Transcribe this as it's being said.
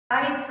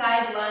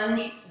Side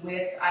lunge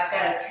with, I've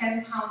got a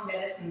 10-pound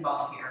medicine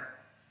ball here.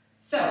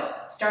 So,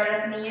 start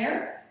up in the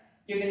air.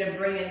 You're going to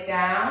bring it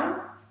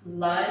down,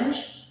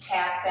 lunge,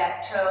 tap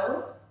that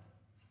toe,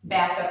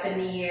 back up in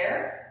the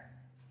air,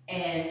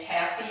 and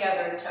tap the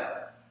other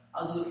toe.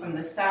 I'll do it from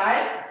the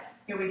side.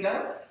 Here we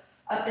go.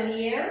 Up in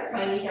the air,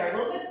 my knees are a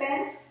little bit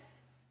bent.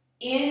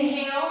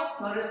 Inhale,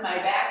 notice my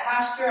back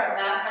posture, I'm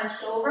not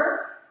hunched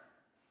over.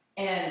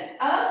 And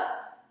up,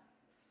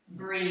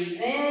 breathe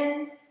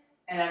in,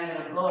 and I'm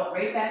going to blow it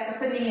right back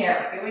up in the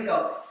air. Here we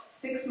go.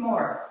 6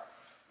 more.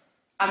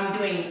 I'm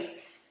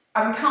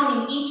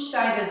counting each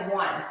side as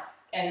 1,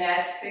 and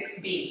that's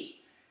 6B.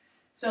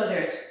 So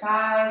there's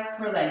 5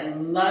 per leg.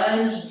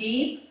 Lunge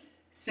deep,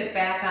 sit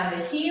back on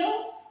the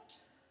heel,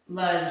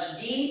 lunge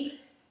deep,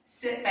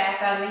 sit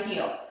back on the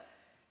heel.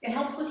 It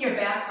helps with your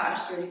back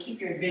posture to keep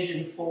your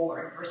vision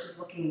forward versus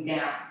looking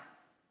down.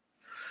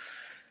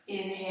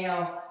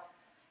 Inhale,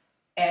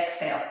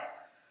 exhale.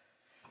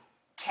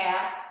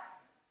 Tap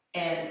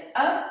and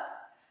up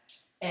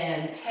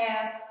and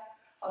tap.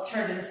 I'll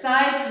turn to the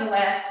side for the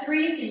last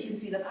 3 so you can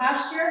see the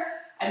posture.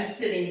 I'm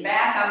sitting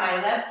back on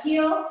my left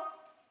heel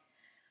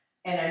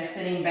and I'm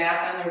sitting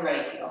back on the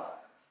right heel.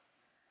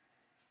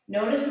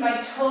 Notice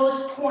my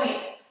toes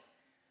point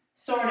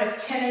sort of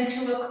 10 and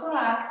 2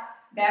 o'clock.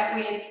 That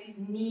way it's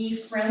knee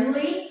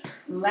friendly.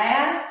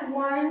 Last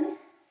one.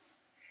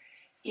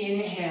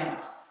 Inhale.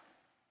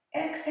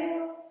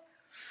 Exhale.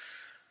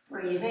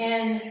 Breathe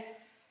in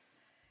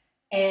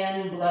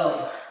and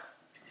blow.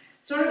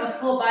 Sort of a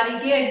full body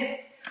gig.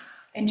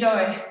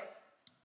 Enjoy.